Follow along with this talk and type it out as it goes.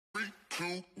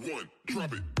2, 1,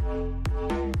 drop it.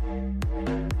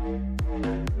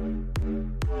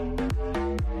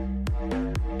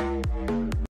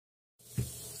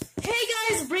 Hey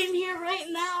guys, Brayden here. Right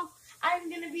now, I'm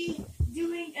gonna be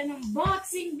doing an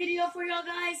unboxing video for y'all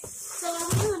guys. So I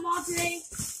went to the mall today,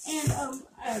 and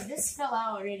this fell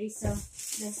out already. So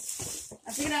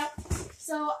I took it out.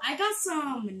 So I got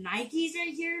some Nikes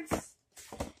right here,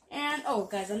 and oh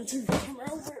guys, I'm turning the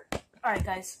camera over. All right,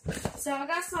 guys. So I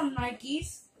got some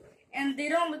Nikes, and they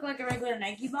don't look like a regular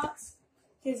Nike box,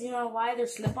 because you know why? They're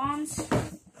slip-ons,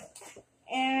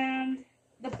 and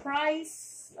the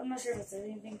price, I'm not sure if it says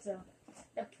anything, so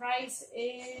the price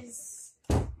is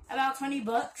about 20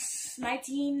 bucks,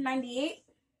 1998.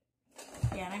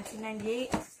 Yeah,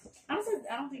 1998. I don't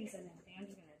think it says anything. I'm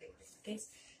just gonna do it just in case.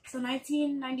 So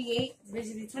 1998,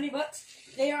 basically 20 bucks.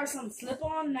 They are some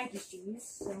slip-on Nike shoes.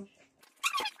 So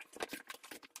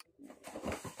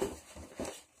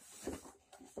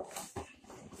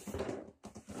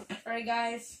alright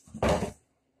guys,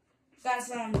 got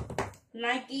some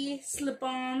Nike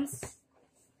slip-ons.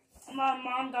 My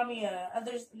mom got me an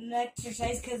extra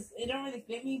size because it don't really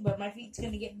fit me, but my feet's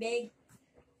gonna get big.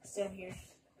 So here.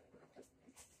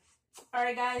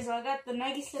 Alright guys, so I got the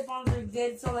Nike slip-ons. Are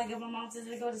good. So like if my mom says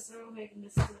we go to the store, I can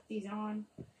just slip these on.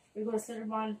 We go to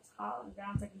slip-on top and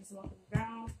down, so I can just walk on the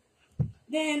ground.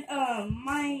 Then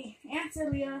my Aunt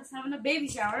Celia is having a baby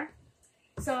shower.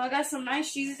 So I got some nice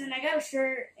shoes, and I got a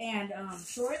shirt and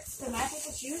shorts to match with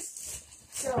the shoes.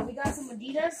 So we got some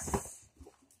Adidas.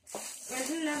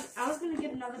 I was gonna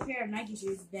get another pair of Nike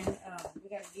shoes, then we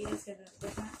got Adidas because it's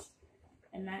good match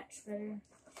and match better.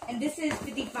 And this is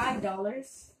 $55.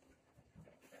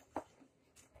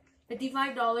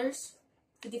 $55.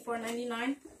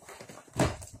 $54.99.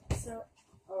 So.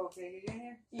 Oh, okay, you in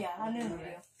here? Yeah, I'm in the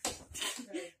video.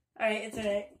 Alright, it's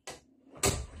alright.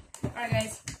 Alright,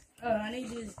 guys. I need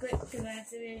to do this quick because I have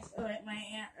to finish. Alright, my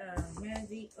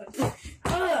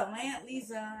Aunt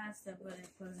Lisa has to put it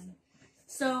in.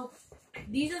 So,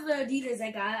 these are the Adidas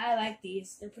I got. I like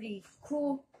these. They're pretty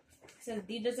cool. It says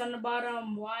Adidas on the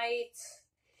bottom, white.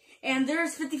 And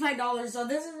there's $55. So,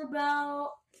 this is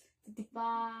about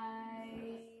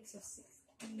 55, so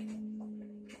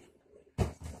 16.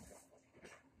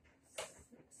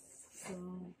 So,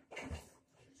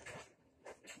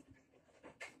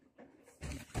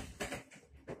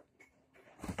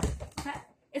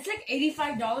 it's like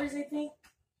 $85, I think,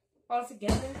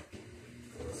 altogether.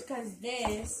 Because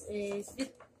this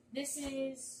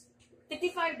is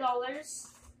 $55.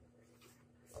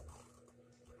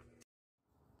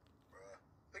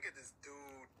 Look at this dude.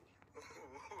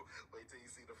 Wait till you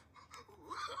see the.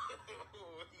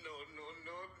 No.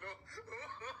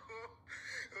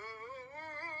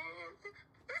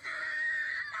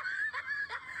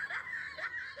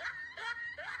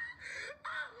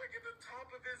 Look at the top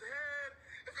of his head.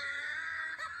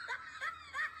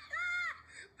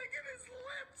 Look at his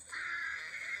lips.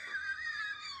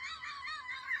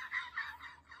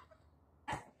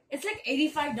 It's like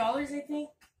 $85, I think,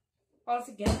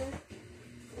 altogether.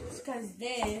 Because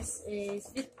this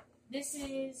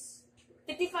is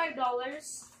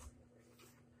 $55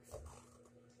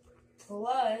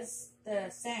 plus the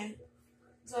cent.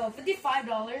 So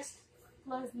 $55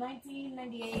 plus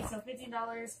 $19.98. So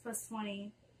 $15 plus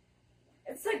 20.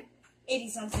 It's like 80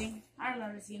 something. I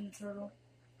remember seeing the total.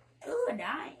 Ooh, a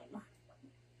dime.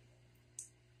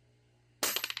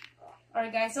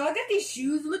 Alright guys, so I got these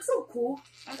shoes. They look so cool.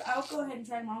 I'll go ahead and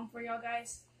try them on for y'all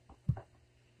guys.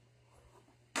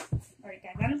 Alright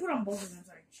guys, I'm gonna put on both of them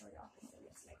so I can show y'all what it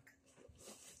looks like.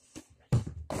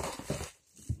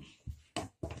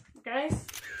 Guys,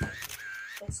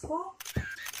 looks cool.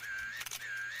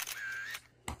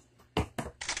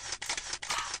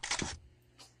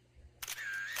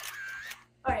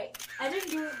 Alright, I didn't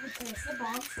do it with the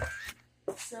slip-ons,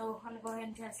 so I'm gonna go ahead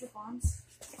and try slip-ons.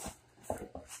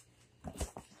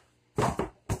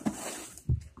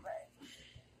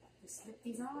 Slip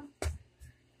these on.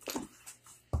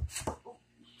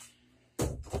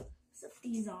 Slip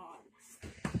these on.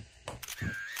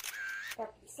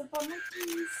 Got the slip on my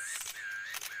keys.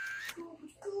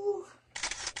 Cool.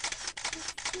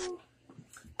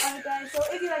 Alright guys, so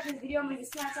if you like this video, make a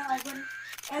smash that like button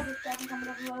and subscribe and comment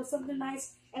down below something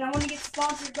nice. And I want to get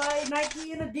sponsored by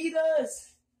Nike and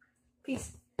Adidas.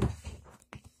 Peace.